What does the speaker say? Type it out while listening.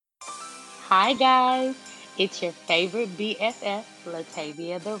Hi, guys. It's your favorite BFF,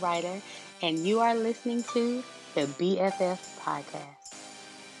 Latavia the writer, and you are listening to the B.F.F podcast.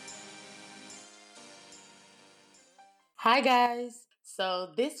 Hi, guys.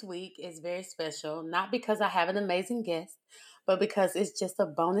 So, this week is very special, not because I have an amazing guest, but because it's just a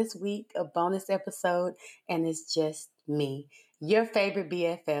bonus week, a bonus episode, and it's just me, your favorite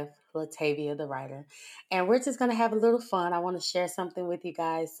BFF, Latavia the writer. And we're just going to have a little fun. I want to share something with you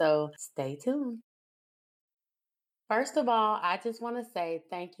guys, so stay tuned. First of all, I just want to say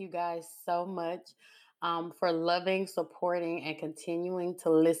thank you guys so much for loving, supporting, and continuing to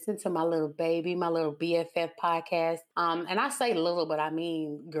listen to my little baby, my little BFF podcast. And I say little, but I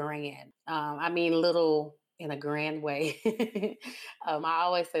mean grand. I mean little in a grand way. I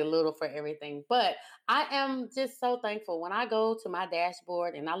always say little for everything, but I am just so thankful when I go to my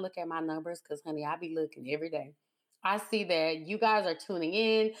dashboard and I look at my numbers because, honey, I be looking every day. I see that you guys are tuning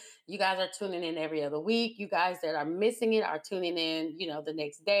in. You guys are tuning in every other week. You guys that are missing it are tuning in, the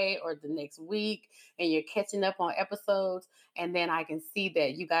next day or the next week, and you're catching up on episodes. And then I can see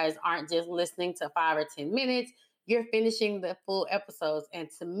that you guys aren't just listening to 5 or 10 minutes. You're finishing the full episodes. And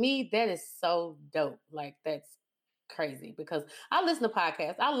to me, that is so dope. Like, that's crazy because I listen to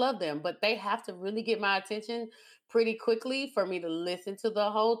podcasts. I love them, but they have to really get my attention pretty quickly for me to listen to the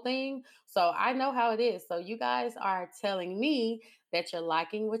whole thing. So I know how it is. So you guys are telling me that you're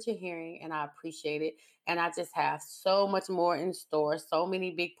liking what you're hearing, and I appreciate it. And I just have so much more in store, so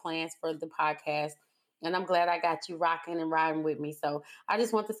many big plans for the podcast. And I'm glad I got you rocking and riding with me. So I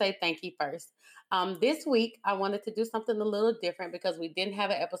just want to say thank you first. This week, I wanted to do something a little different because we didn't have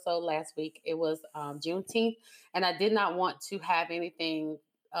an episode last week. It was Juneteenth, and I did not want to have anything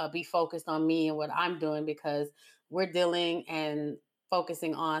be focused on me and what I'm doing because we're dealing and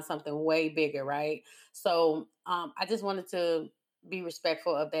focusing on something way bigger, right? So I just wanted to be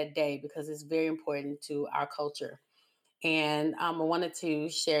respectful of that day because it's very important to our culture. And I wanted to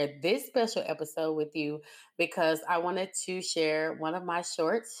share this special episode with you because I wanted to share one of my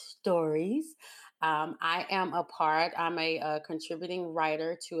short stories. I'm a contributing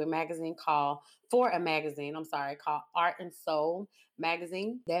writer to a magazine called Art and Soul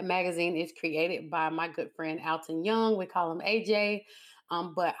magazine. That magazine is created by my good friend Alton Young. We call him AJ.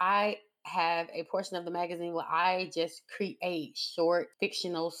 But I have a portion of the magazine where I just create short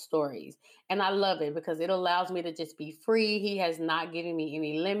fictional stories. And I love it because it allows me to just be free. He has not given me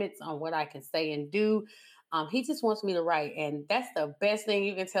any limits on what I can say and do. He just wants me to write. And that's the best thing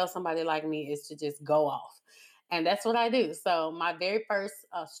you can tell somebody like me is to just go off. And that's what I do. So, my very first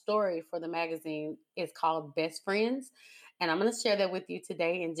story for the magazine is called Best Friends. And I'm going to share that with you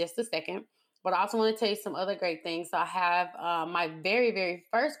today in just a second. But I also want to tell you some other great things. So I have my very, very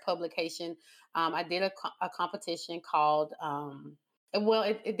first publication. I did a competition called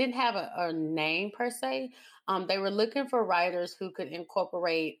it didn't have a name per se. They were looking for writers who could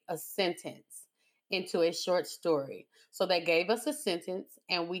incorporate a sentence into a short story. So they gave us a sentence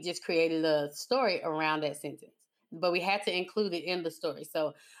and we just created a story around that sentence. But we had to include it in the story.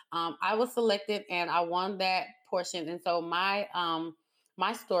 So I was selected and I won that portion. And so my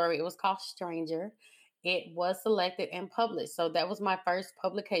story, it was called Stranger. It was selected and published. So that was my first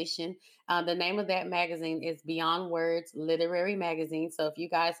publication. The name of that magazine is Beyond Words Literary Magazine. So if you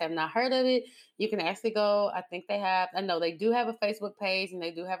guys have not heard of it, you can actually go. I know they do have a Facebook page and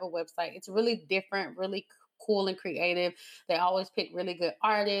they do have a website. It's really different, really cool and creative. They always pick really good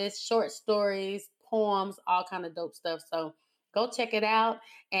artists, short stories, poems, all kind of dope stuff. So go check it out.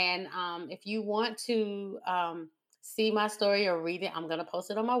 And if you want to see my story or read it, I'm going to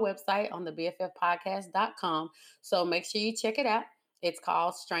post it on my website on the bffpodcast.com. So make sure you check it out. It's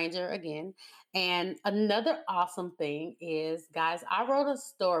called Stranger again. And another awesome thing is, guys, I wrote a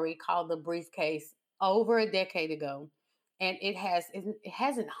story called The Briefcase over a decade ago. And it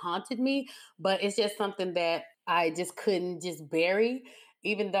hasn't haunted me, but it's just something that I just couldn't just bury,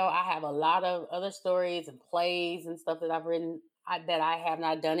 even though I have a lot of other stories and plays and stuff that I've written that I have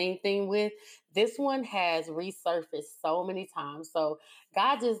not done anything with. This one has resurfaced so many times. So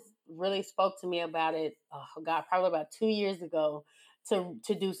God just really spoke to me about it. Oh God, probably about 2 years ago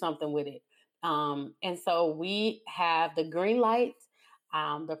to do something with it. And so we have the green light.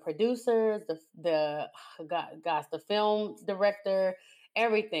 The producers, gosh, the film director,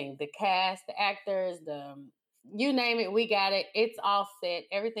 everything, the cast, the actors, the you name it, we got it. It's all set.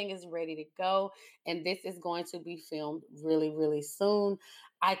 Everything is ready to go. And this is going to be filmed really, really soon.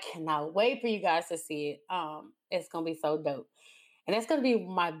 I cannot wait for you guys to see it. It's gonna be so dope. And that's gonna be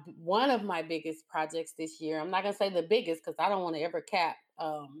my one of my biggest projects this year. I'm not gonna say the biggest because I don't want to ever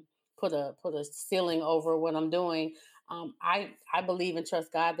put a ceiling over what I'm doing. I believe and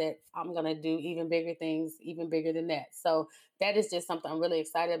trust God that I'm gonna do even bigger things, even bigger than that. So that is just something I'm really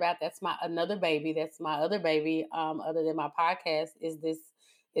excited about. That's my another baby. That's my other baby. Other than my podcast, is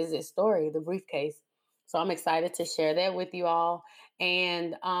this story, the briefcase. So I'm excited to share that with you all.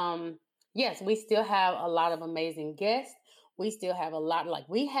 And yes, we still have a lot of amazing guests. We still have a lot, like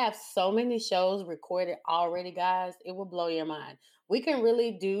we have so many shows recorded already, guys. It will blow your mind. We can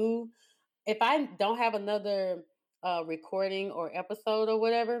really do, if I don't have another recording or episode or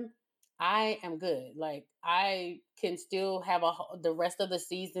whatever, I am good. Like I can still have the rest of the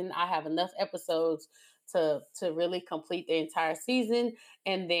season. I have enough episodes to really complete the entire season,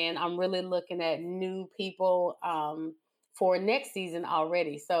 and then I'm really looking at new people for next season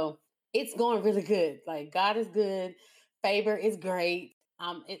already. So it's going really good. Like God is good, favor is great.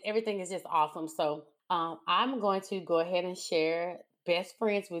 Everything is just awesome. So I'm going to go ahead and share Best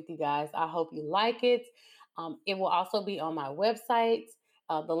Friends with you guys. I hope you like it. It will also be on my website.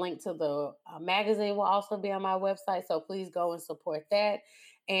 The link to the magazine will also be on my website. So please go and support that.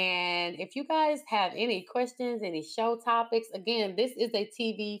 And if you guys have any questions, any show topics, again, this is a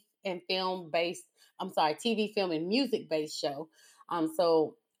TV and film based, TV, film, and music based show.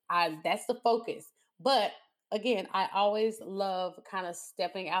 So that's the focus. But again, I always love kind of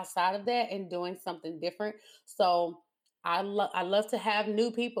stepping outside of that and doing something different. So I love to have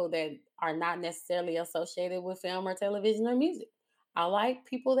new people that are not necessarily associated with film or television or music. I like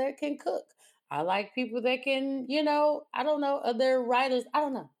people that can cook. I like people that can, I don't know, other writers. I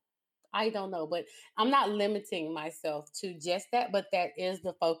don't know, but I'm not limiting myself to just that, but that is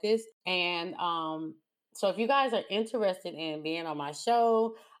the focus. And so if you guys are interested in being on my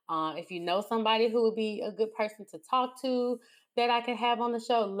show, if you know somebody who would be a good person to talk to that I can have on the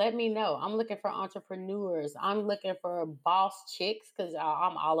show, let me know. I'm looking for entrepreneurs. I'm looking for boss chicks because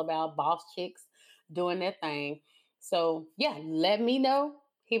I'm all about boss chicks doing their thing. So yeah, let me know.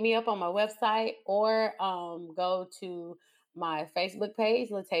 Hit me up on my website or go to my Facebook page,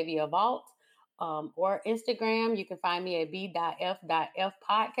 Latavia Vault, or Instagram. You can find me at B.F.F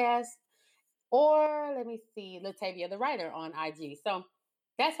podcast, or let me see, Latavia the Writer on IG. So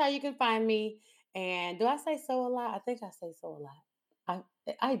that's how you can find me. And do I say so a lot? I think I say so a lot.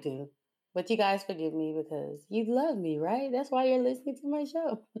 I do. But you guys forgive me because you love me, right? That's why you're listening to my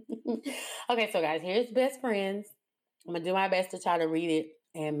show. Okay, so guys, here's Best Friends. I'm gonna do my best to try to read it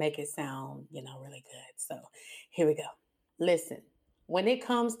and make it sound, really good. So here we go. Listen, when it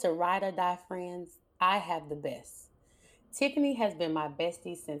comes to ride or die friends, I have the best. Tiffany has been my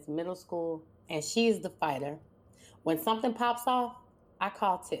bestie since middle school, and she is the fighter. When something pops off, I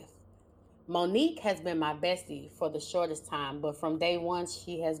call Tiff. Monique has been my bestie for the shortest time, but from day one,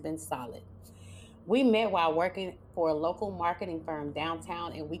 she has been solid. We met while working for a local marketing firm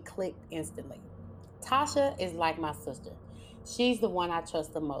downtown, and we clicked instantly. Tasha is like my sister. She's the one I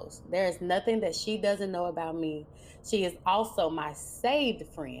trust the most. There is nothing that she doesn't know about me. She is also my saved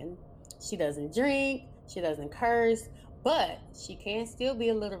friend. She doesn't drink, she doesn't curse, but she can still be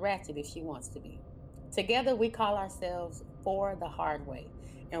a little ratchet if she wants to be. Together, we call ourselves For the Hard Way,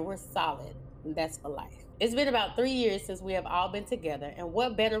 and we're solid, and that's for life. It's been about 3 years since we have all been together, and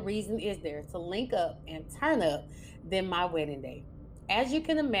what better reason is there to link up and turn up than my wedding day? As you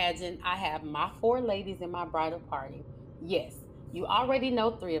can imagine, I have my 4 ladies in my bridal party. Yes, you already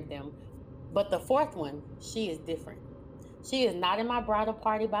know 3 of them, but the fourth one, she is different. She is not in my bridal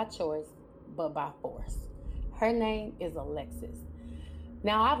party by choice, but by force. Her name is Alexis.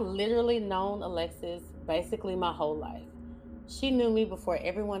 Now, I've literally known Alexis basically my whole life. She knew me before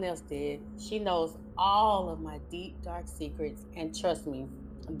everyone else did. She knows all of my deep, dark secrets, and trust me,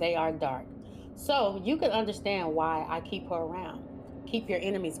 they are dark. So you can understand why I keep her around. Keep your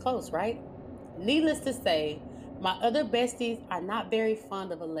enemies close, right? Needless to say, my other besties are not very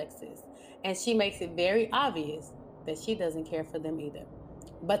fond of Alexis, and she makes it very obvious that she doesn't care for them either.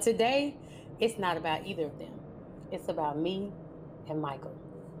 But today, it's not about either of them. It's about me and Michael.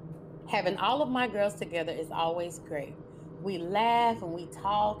 Having all of my girls together is always great. We laugh and we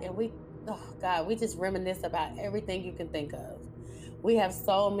talk and oh God, we just reminisce about everything you can think of. We have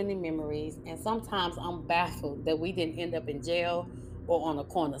so many memories, and sometimes I'm baffled that we didn't end up in jail or on a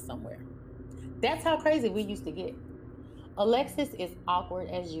corner somewhere. That's how crazy we used to get. Alexis is awkward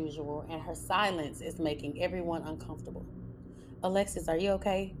as usual, and her silence is making everyone uncomfortable. Alexis, are you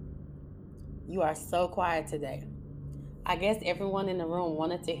okay? You are so quiet today. I guess everyone in the room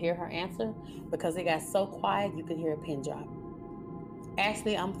wanted to hear her answer because it got so quiet you could hear a pin drop.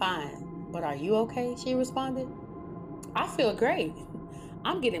 Ashley, I'm fine, but are you okay? She responded. I feel great.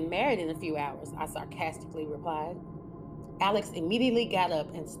 I'm getting married in a few hours, I sarcastically replied. Alex immediately got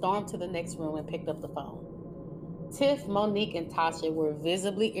up and stormed to the next room and picked up the phone. Tiff, Monique, and Tasha were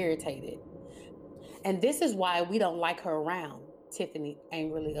visibly irritated. And this is why we don't like her around, Tiffany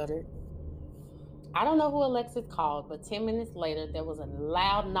angrily uttered. I don't know who Alexis called, but 10 minutes later, there was a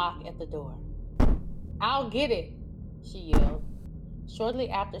loud knock at the door. I'll get it, she yelled. Shortly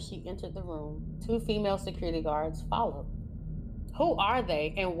after she entered the room, 2 female security guards followed. Who are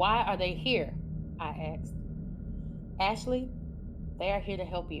they and why are they here? I asked. Ashley, they are here to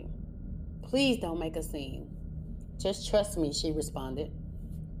help you. Please don't make a scene. Just trust me, she responded.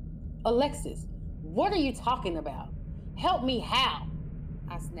 Alexis, what are you talking about? Help me how?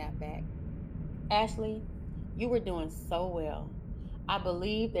 I snapped back. Ashley, you were doing so well. I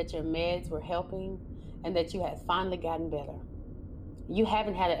believed that your meds were helping and that you had finally gotten better. You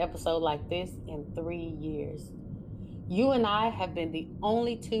haven't had an episode like this in 3 years. You and I have been the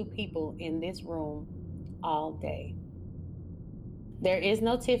only 2 people in this room all day. There is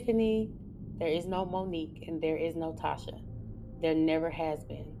no Tiffany, there is no Monique, and there is no Tasha. There never has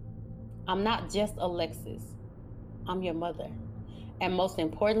been. I'm not just Alexis. I'm your mother. And most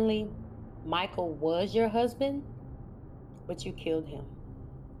importantly, Michael was your husband, but you killed him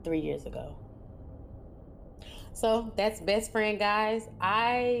 3 years ago. So that's Best Friend, guys.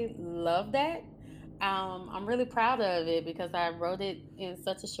 I love that. I'm really proud of it because I wrote it in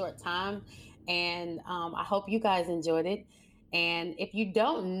such a short time, and I hope you guys enjoyed it. And if you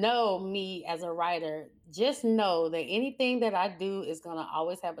don't know me as a writer, just know that anything that I do is going to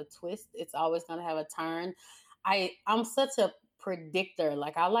always have a twist. It's always going to have a turn. I'm such a predictor.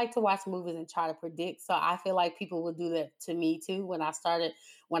 Like, I like to watch movies and try to predict. So I feel like people will do that to me too when I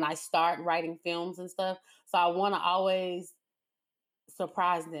start writing films and stuff. So I want to always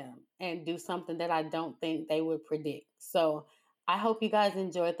surprise them and do something that I don't think they would predict. So I hope you guys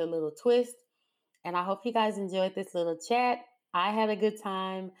enjoyed the little twist, and I hope you guys enjoyed this little chat. I had a good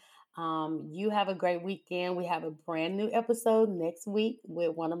time. You have a great weekend. We have a brand new episode next week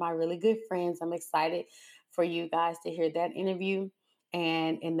with one of my really good friends. I'm excited for you guys to hear that interview.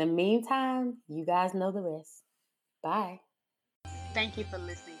 And in the meantime, you guys know the rest. Bye. Thank you for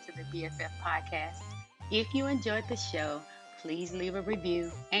listening to the B.F.F podcast. If you enjoyed the show, please leave a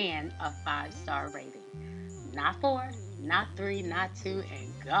review and a 5-star rating. Not 4, not 3, not 2,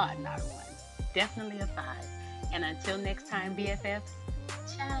 and God, not 1. Definitely a 5. And until next time, BFFs,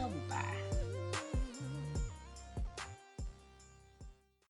 ciao, bye.